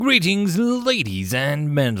Greetings, ladies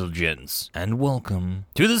and gents, and welcome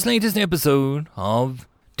to this latest episode of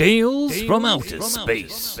Tales from Outer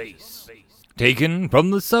Space. Taken from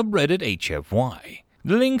the subreddit HFY.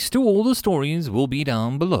 The links to all the stories will be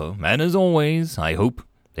down below, and as always, I hope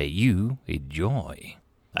that you enjoy.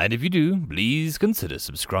 And if you do, please consider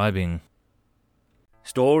subscribing.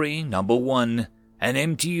 Story number 1, An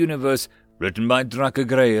Empty Universe, written by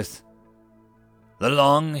Dracagreus. The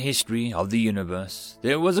long history of the universe.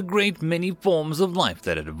 There was a great many forms of life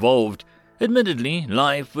that had evolved. Admittedly,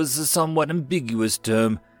 life was a somewhat ambiguous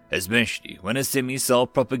term, especially when a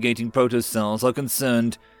semi-self-propagating protocells are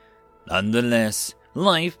concerned. Nonetheless,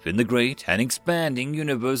 life in the great and expanding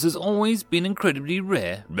universe has always been incredibly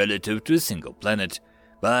rare relative to a single planet,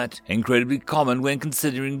 but incredibly common when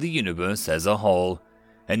considering the universe as a whole.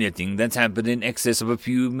 Anything that's happened in excess of a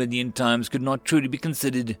few million times could not truly be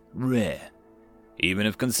considered rare, even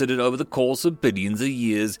if considered over the course of billions of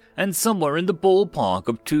years and somewhere in the ballpark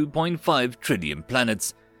of 2.5 trillion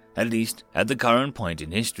planets, at least at the current point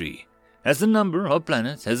in history, as the number of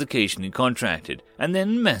planets has occasionally contracted and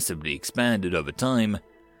then massively expanded over time.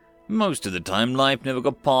 Most of the time, life never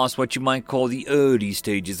got past what you might call the early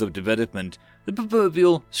stages of development. The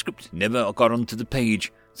proverbial script never got onto the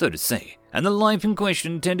page, so to say, and the life in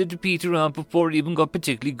question tended to peter out before it even got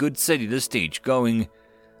particularly good cellular stage going.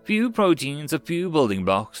 Few proteins, a few building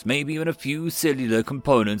blocks, maybe even a few cellular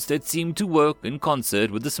components that seemed to work in concert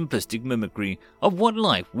with the simplistic mimicry of what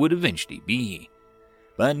life would eventually be.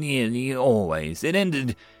 But nearly always it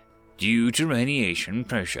ended due to radiation,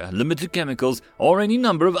 pressure, limited chemicals, or any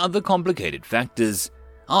number of other complicated factors.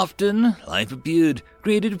 Often, life appeared,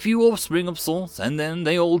 created a few offspring of sorts, and then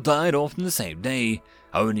they all died off in the same day,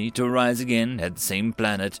 only to arise again at the same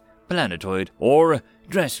planet, planetoid, or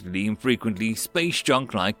drastically infrequently space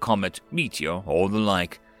junk like comet, meteor, or the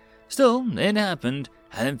like. Still, it happened,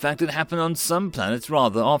 and in fact it happened on some planets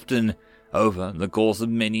rather often. Over the course of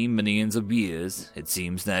many millions of years, it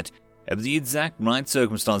seems that, if the exact right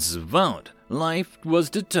circumstances were found, life was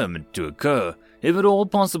determined to occur, if at all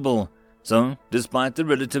possible. So, despite the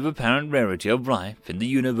relative apparent rarity of life in the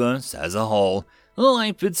universe as a whole,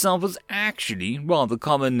 life itself was actually rather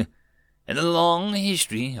common. In the long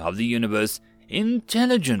history of the universe,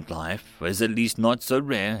 intelligent life was at least not so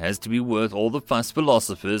rare as to be worth all the fuss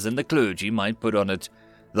philosophers and the clergy might put on it,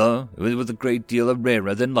 though it was a great deal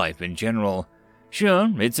rarer than life in general. Sure,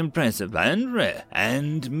 it's impressive and rare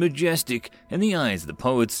and majestic in the eyes of the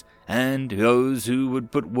poets and those who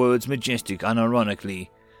would put words majestic unironically,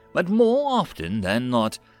 but more often than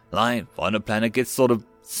not, life on a planet gets sort of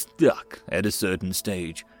stuck at a certain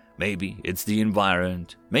stage. Maybe it's the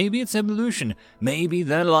environment, maybe it's evolution, maybe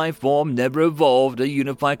that life form never evolved a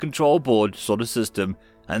unified control board sort of system,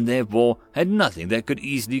 and therefore had nothing that could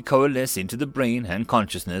easily coalesce into the brain and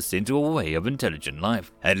consciousness into a way of intelligent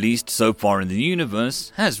life, at least so far in the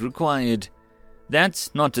universe, has required.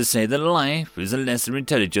 That's not to say that life with a lesser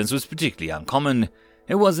intelligence was particularly uncommon.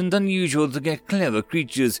 It wasn't unusual to get clever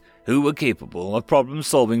creatures who were capable of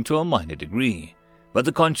problem-solving to a minor degree. But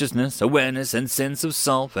the consciousness, awareness, and sense of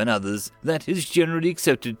self and others that is generally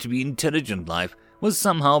accepted to be intelligent life was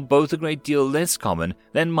somehow both a great deal less common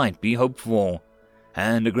than might be hoped for,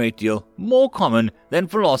 and a great deal more common than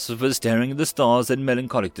philosophers staring at the stars in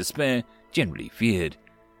melancholic despair generally feared.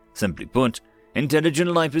 Simply put,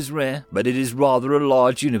 intelligent life is rare, but it is rather a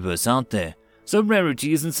large universe out there, so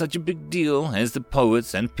rarity isn't such a big deal as the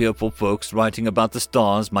poets and fearful folks writing about the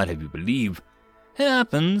stars might have you believe. It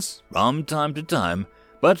happens from time to time,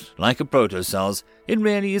 but like a protocells, it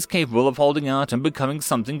rarely is capable of holding out and becoming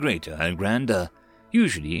something greater and grander.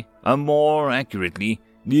 Usually, or more accurately,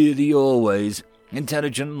 nearly always,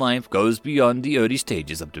 intelligent life goes beyond the early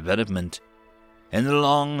stages of development. In the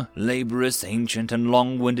long, laborious, ancient, and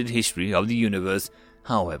long-winded history of the universe,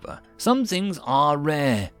 however, some things are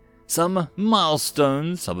rare. Some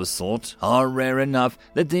milestones of a sort are rare enough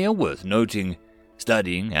that they are worth noting,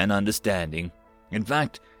 studying, and understanding. In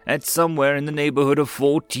fact, at somewhere in the neighborhood of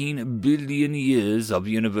 14 billion years of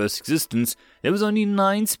universe existence, there was only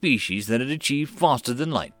 9 species that had achieved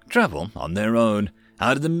faster-than-light travel on their own.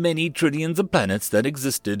 Out of the many trillions of planets that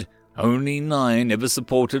existed, only 9 ever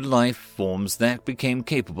supported life forms that became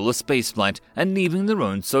capable of spaceflight and leaving their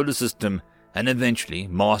own solar system, and eventually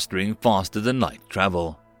mastering faster-than-light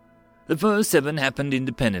travel. The first 7 happened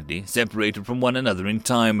independently, separated from one another in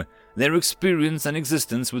time. Their experience and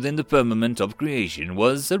existence within the firmament of creation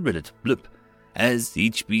was a relative blip, as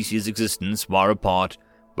each species' existence far apart,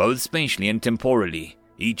 both spatially and temporally.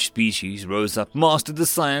 Each species rose up, mastered the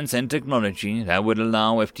science and technology that would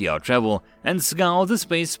allow FTL travel, and scour the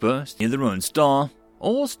space first near their own star,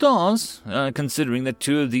 or stars, considering that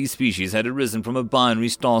 2 of these species had arisen from a binary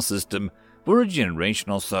star system for a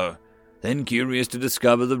generation or so. Then, curious to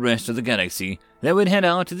discover the rest of the galaxy, they would head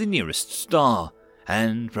out to the nearest star,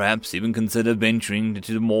 and perhaps even consider venturing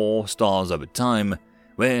into more stars over time,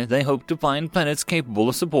 where they hoped to find planets capable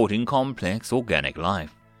of supporting complex organic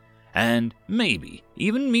life. And maybe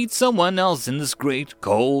even meet someone else in this great,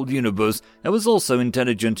 cold universe that was also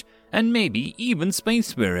intelligent, and maybe even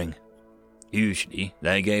spacefaring. Usually,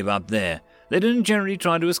 they gave up there. They didn't generally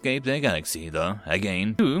try to escape their galaxy, though.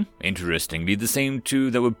 Again, 2, interestingly, the same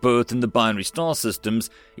 2 that were birthed in the binary star systems,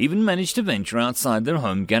 even managed to venture outside their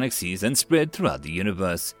home galaxies and spread throughout the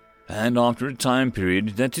universe. And after a time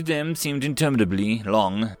period that to them seemed interminably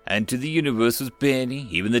long, and to the universe was barely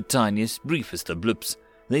even the tiniest, briefest of blips,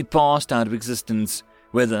 they passed out of existence,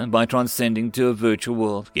 whether by transcending to a virtual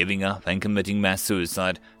world, giving up and committing mass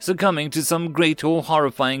suicide, succumbing to some great or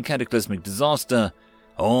horrifying cataclysmic disaster,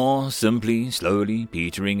 or simply slowly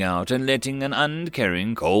petering out and letting an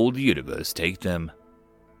uncaring, cold universe take them.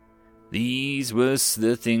 These were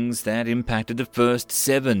the things that impacted the first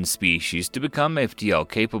 7 species to become FTL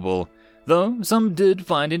capable. Though some did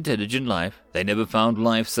find intelligent life, they never found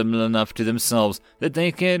life similar enough to themselves that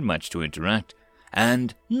they cared much to interact.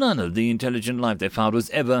 And none of the intelligent life they found was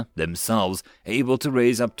ever, themselves, able to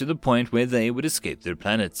raise up to the point where they would escape their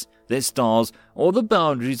planets, their stars, or the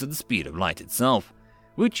boundaries of the speed of light itself,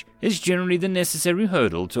 which is generally the necessary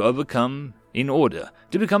hurdle to overcome in order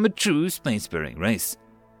to become a true spacefaring race.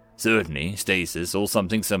 Certainly, stasis or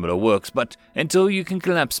something similar works, but until you can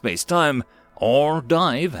collapse space-time, or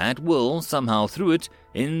dive at will somehow through it,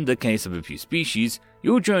 in the case of a few species,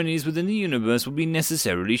 your journeys within the universe will be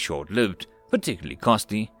necessarily short-lived, particularly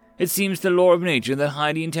costly. It seems the law of nature that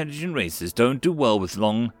highly intelligent races don't do well with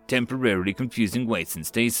long, temporarily confusing waits in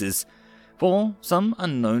stasis, for some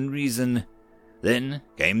unknown reason. Then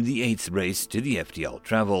came the 8th race to the FTL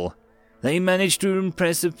travel. They managed to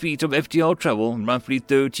impressive feat of FTL travel roughly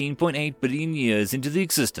 13.8 billion years into the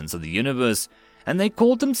existence of the universe, and they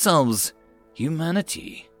called themselves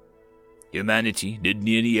humanity. Humanity did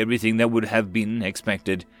nearly everything that would have been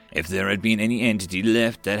expected if there had been any entity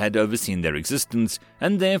left that had overseen their existence,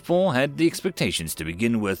 and therefore had the expectations to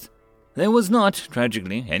begin with. There was not,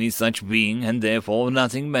 tragically, any such being, and therefore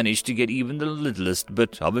nothing managed to get even the littlest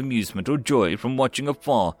bit of amusement or joy from watching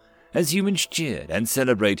afar as humans cheered and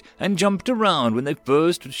celebrate and jumped around when their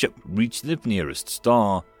first ship reached the nearest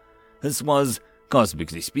star. This was,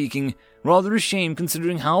 cosmically speaking, rather a shame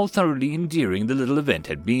considering how thoroughly endearing the little event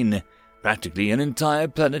had been. Practically an entire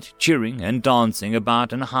planet cheering and dancing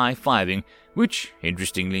about and high-fiving, which,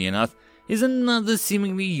 interestingly enough, is another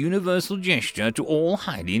seemingly universal gesture to all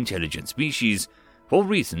highly intelligent species, for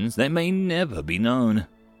reasons that may never be known.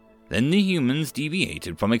 Then the humans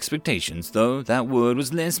deviated from expectations, though that word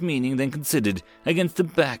was less meaning than considered against the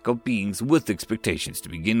back of beings with expectations to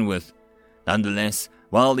begin with. Nonetheless,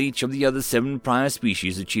 while each of the other 7 prior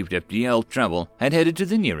species achieved FTL travel had headed to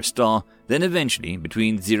the nearest star, then eventually,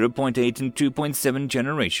 between 0.8 and 2.7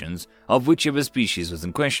 generations of whichever species was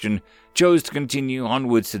in question, chose to continue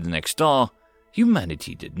onwards to the next star,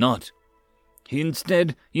 humanity did not.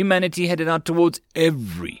 Instead, humanity headed out towards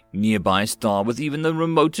every nearby star with even the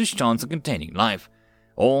remotest chance of containing life,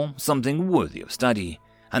 or something worthy of study,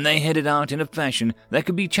 and they headed out in a fashion that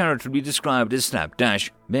could be charitably described as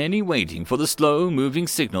slapdash, barely waiting for the slow-moving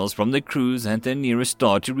signals from their crews at their nearest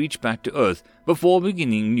star to reach back to Earth before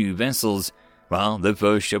beginning new vessels. While the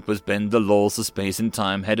first ship was bend the laws of space and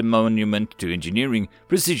time had a monument to engineering,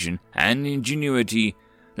 precision, and ingenuity,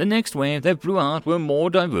 the next wave that flew out were more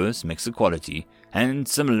diverse mix of quality, and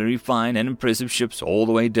similarly fine and impressive ships all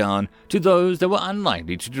the way down to those that were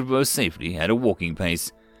unlikely to traverse safely at a walking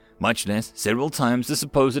pace, much less several times the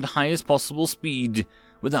supposed highest possible speed,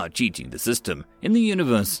 without cheating the system in the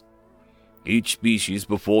universe. Each species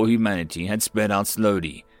before humanity had spread out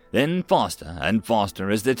slowly, then faster and faster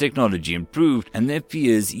as their technology improved and their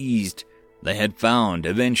fears eased. They had found,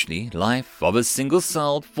 eventually, life of a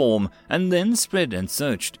single-celled form, and then spread and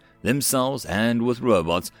searched, themselves and with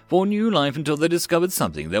robots, for new life until they discovered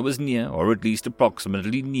something that was near, or at least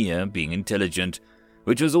approximately near, being intelligent,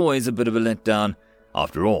 which was always a bit of a letdown.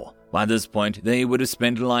 After all, by this point, they would have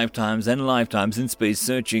spent lifetimes and lifetimes in space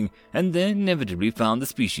searching, and then inevitably found the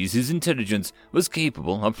species whose intelligence was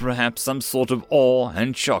capable of perhaps some sort of awe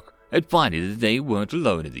and shock at finding that they weren't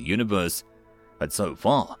alone in the universe. But so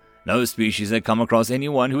far, no species had come across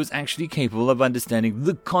anyone who was actually capable of understanding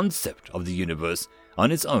the concept of the universe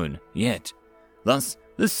on its own yet. Thus,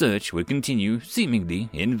 the search would continue seemingly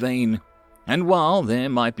in vain. And while there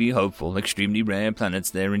might be hopeful, extremely rare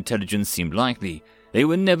planets their intelligence seemed likely, they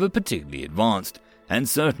were never particularly advanced, and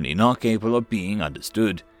certainly not capable of being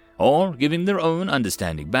understood, or giving their own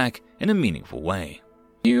understanding back in a meaningful way.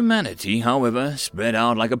 Humanity, however, spread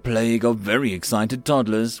out like a plague of very excited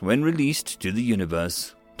toddlers when released to the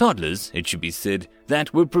universe. Toddlers, it should be said,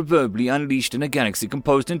 that were proverbially unleashed in a galaxy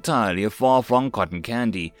composed entirely of far-flung cotton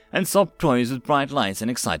candy and soft toys with bright lights and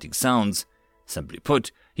exciting sounds. Simply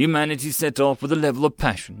put, humanity set off with a level of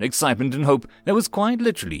passion, excitement, and hope that was quite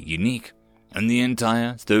literally unique in the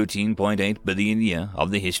entire 13.8 billion year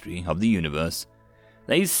of the history of the universe.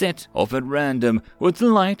 They set off at random with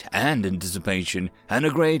delight and anticipation, and a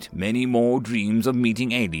great many more dreams of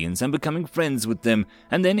meeting aliens and becoming friends with them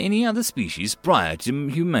than any other species prior to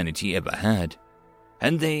humanity ever had.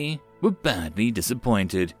 And they were badly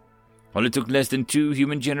disappointed. While it took less than 2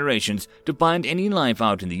 human generations to find any life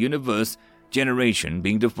out in the universe, generation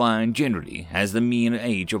being defined generally as the mean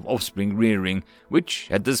age of offspring rearing, which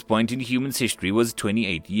at this point in humans' history was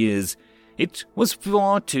 28 years, it was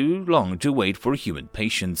far too long to wait for human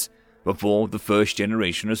patience. Before the first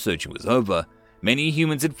generation of searching was over, many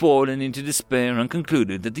humans had fallen into despair and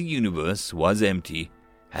concluded that the universe was empty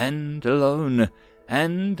and alone,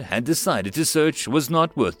 and had decided the search was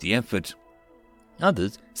not worth the effort.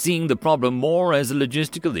 Others, seeing the problem more as a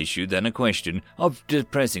logistical issue than a question of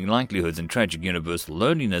depressing likelihoods and tragic universal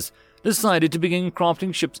loneliness, decided to begin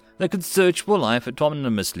crafting ships that could search for life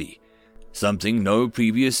autonomously, something no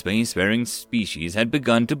previous spacefaring species had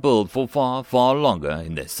begun to build for far, far longer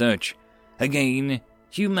in their search. Again,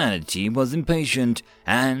 humanity was impatient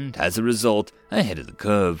and, as a result, ahead of the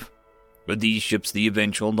curve. With these ships, the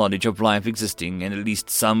eventual knowledge of life existing in at least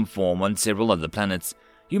some form on several other planets,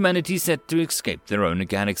 humanity set to escape their own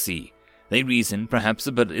galaxy. They reasoned, perhaps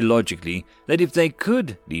a bit illogically, that if they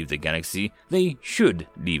could leave the galaxy, they should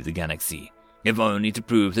leave the galaxy, if only to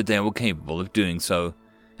prove that they were capable of doing so.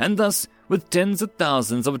 And thus, with tens of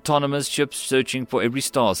thousands of autonomous ships searching for every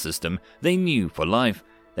star system they knew for life,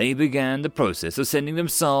 they began the process of sending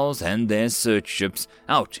themselves and their search ships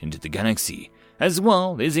out into the galaxy, as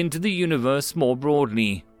well as into the universe more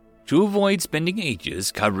broadly. To avoid spending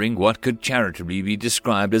ages covering what could charitably be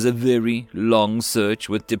described as a very long search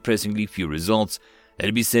with depressingly few results, let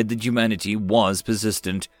it be said that humanity was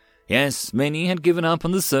persistent. Yes, many had given up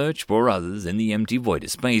on the search for others in the empty void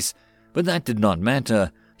of space, but that did not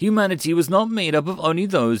matter. Humanity was not made up of only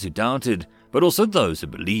those who doubted, but also those who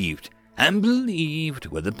believed, and believed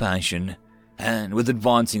with a passion. And with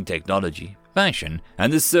advancing technology, passion,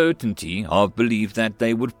 and the certainty of belief that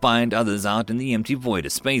they would find others out in the empty void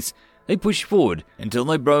of space, they pushed forward until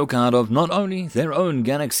they broke out of not only their own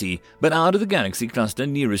galaxy, but out of the galaxy cluster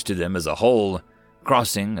nearest to them as a whole,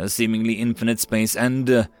 crossing a seemingly infinite space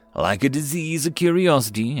and, like a disease of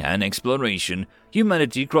curiosity and exploration,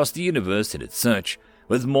 humanity crossed the universe in its search,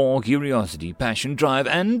 with more curiosity, passion, drive,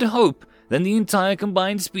 and hope than the entire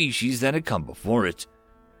combined species that had come before it.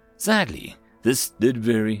 Sadly, this did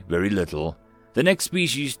very, very little. The next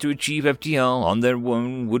species to achieve FTL on their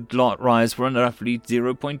own would not rise for roughly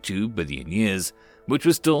 0.2 billion years, which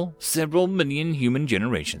was still several million human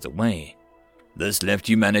generations away. This left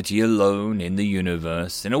humanity alone in the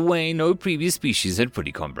universe in a way no previous species had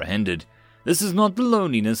fully comprehended. This is not the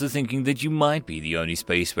loneliness of thinking that you might be the only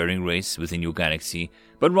spacefaring race within your galaxy,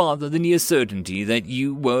 but rather the near certainty that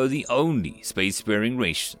you were the only spacefaring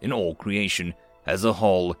race in all creation as a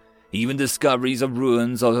whole. Even discoveries of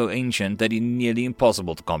ruins are so ancient that it is nearly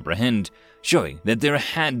impossible to comprehend, showing that there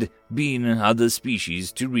had been other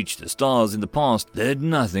species to reach the stars in the past that had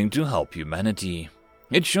nothing to help humanity.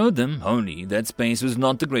 It showed them only that space was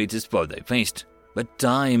not the greatest foe they faced, but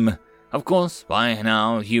time. Of course, by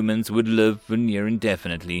now humans would live for near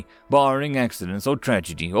indefinitely, barring accidents or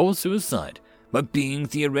tragedy or suicide, but being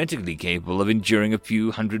theoretically capable of enduring a few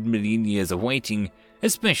 100 million years of waiting,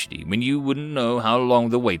 especially when you wouldn't know how long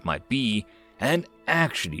the wait might be, and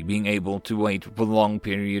actually being able to wait for a long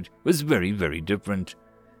period was very, very different.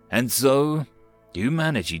 And so,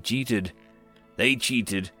 humanity cheated. They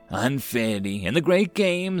cheated unfairly in the great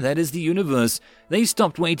game that is the universe. They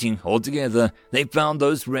stopped waiting altogether. They found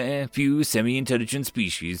those rare few semi-intelligent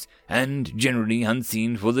species, and generally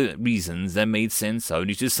unseen for the reasons that made sense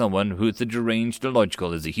only to someone who was deranged or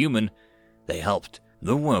logical as a human. They helped.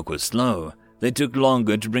 The work was slow. They took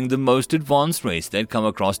longer to bring the most advanced race they'd come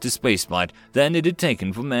across to spaceflight than it had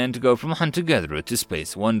taken for man to go from hunter-gatherer to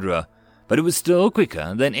space wanderer. But it was still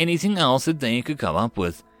quicker than anything else that they could come up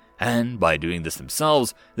with. And by doing this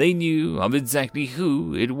themselves, they knew of exactly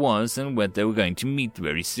who it was and what they were going to meet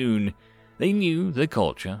very soon. They knew the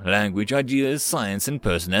culture, language, ideas, science, and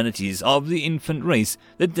personalities of the infant race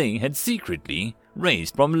that they had secretly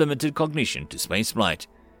raised from limited cognition to spaceflight,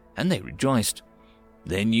 and they rejoiced.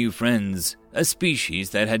 their new friends, a species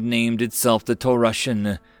that had named itself the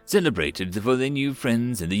Taurushan, celebrated for their new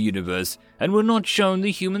friends in the universe and were not shown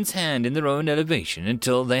the human's hand in their own elevation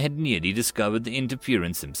until they had nearly discovered the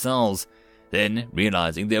interference themselves. Then,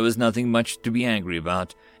 realizing there was nothing much to be angry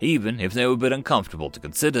about, even if they were a bit uncomfortable to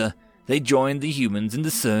consider, they joined the humans in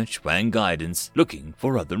the search and guidance, looking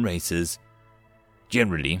for other races.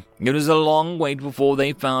 Generally, it was a long wait before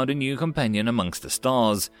they found a new companion amongst the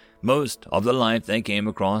stars. Most of the life they came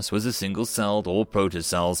across was a single-celled or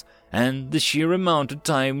protocells, and the sheer amount of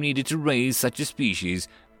time needed to raise such a species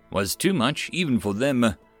was too much even for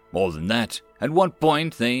them. More than that, at what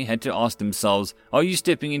point they had to ask themselves, are you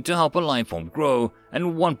stepping in to help a life form grow, and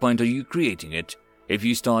at what point are you creating it, if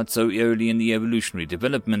you start so early in the evolutionary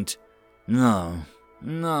development?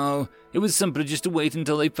 No, it was simpler just to wait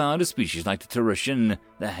until they found a species like the Taurushan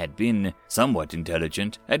that had been somewhat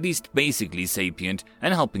intelligent, at least basically sapient,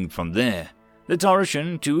 and helping from there. The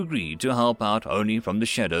Taurushan too agreed to help out only from the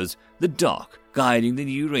shadows, the dark, guiding the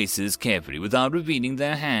new races carefully without revealing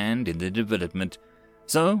their hand in the development,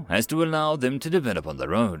 so as to allow them to develop on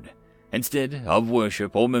their own, instead of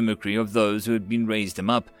worship or mimicry of those who had been raised them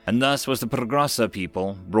up, and thus was the Prograssa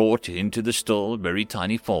people brought into the still very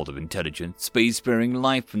tiny fold of intelligent, space-faring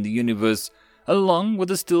life from the universe, along with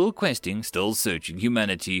the still questing, still searching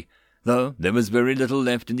humanity. Though there was very little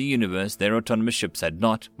left in the universe, their autonomous ships had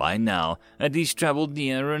not, by now, at least traveled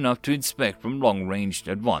near enough to inspect from long-range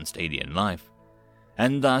advanced alien life.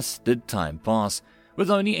 And thus did time pass. With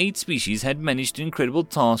only 8 species had managed the incredible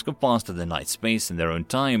task of faster-than-light space in their own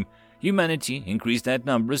time, humanity increased that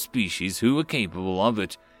number of species who were capable of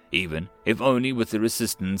it, even if only with their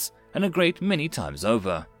assistance, and a great many times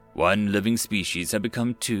over. 1 living species had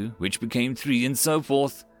become 2, which became 3, and so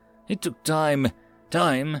forth. It took time.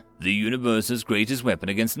 Time, the universe's greatest weapon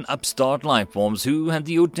against an upstart life forms who had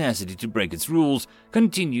the audacity to break its rules,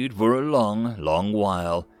 continued for a long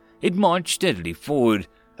while. It marched steadily forward,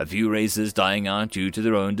 a few races dying out due to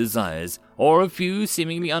their own desires, or a few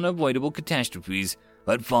seemingly unavoidable catastrophes,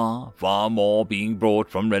 but far more being brought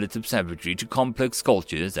from relative savagery to complex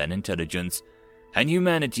cultures and intelligence. And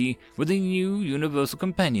humanity, with the new universal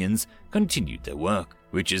companions, continued their work,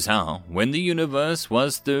 which is how, when the universe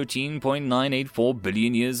was 13.984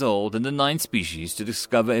 billion years old and the 9th species to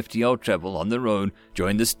discover FTL travel on their own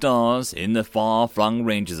joined the stars in the far-flung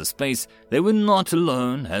ranges of space, they were not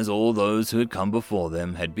alone as all those who had come before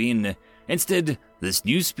them had been. Instead, this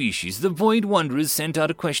new species, the Void Wanderers, sent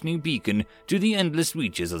out a questioning beacon to the endless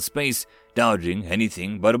reaches of space, doubting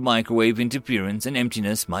anything but a microwave interference and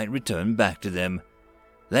emptiness might return back to them.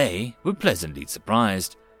 They were pleasantly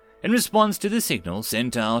surprised. In response to the signal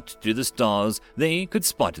sent out to the stars they could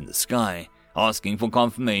spot in the sky, asking for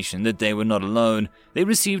confirmation that they were not alone, they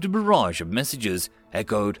received a barrage of messages,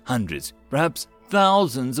 echoed hundreds, perhaps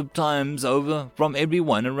thousands of times over from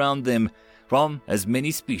everyone around them, from as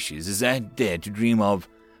many species as they had dared to dream of,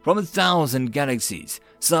 from 1,000 galaxies,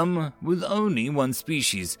 some with only 1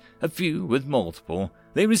 species, a few with multiple.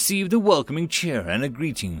 They received a welcoming cheer and a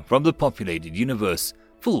greeting from the populated universe,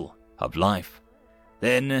 full of life.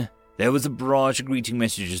 Then there was a barrage of greeting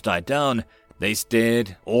messages died down. They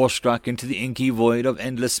stared, awestruck, into the inky void of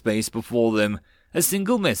endless space before them. A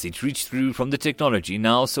single message reached through from the technology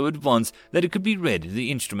now so advanced that it could be read in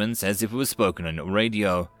the instruments as if it was spoken on a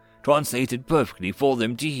radio, translated perfectly for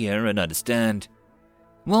them to hear and understand.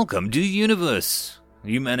 "Welcome to the universe,"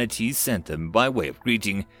 humanity sent them by way of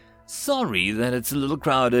greeting. "Sorry that it's a little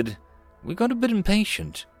crowded. We got a bit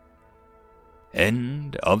impatient."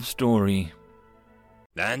 End of story.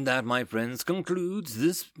 And that, my friends, concludes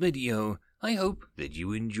this video. I hope that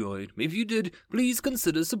you enjoyed. If you did, please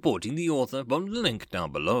consider supporting the author from the link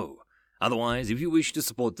down below. Otherwise, if you wish to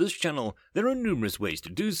support this channel, there are numerous ways to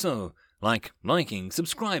do so, like liking,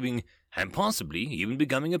 subscribing, and possibly even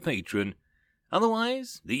becoming a patron.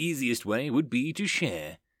 Otherwise, the easiest way would be to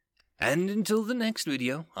share. And until the next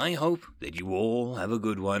video, I hope that you all have a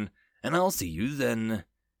good one, and I'll see you then.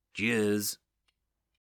 Cheers.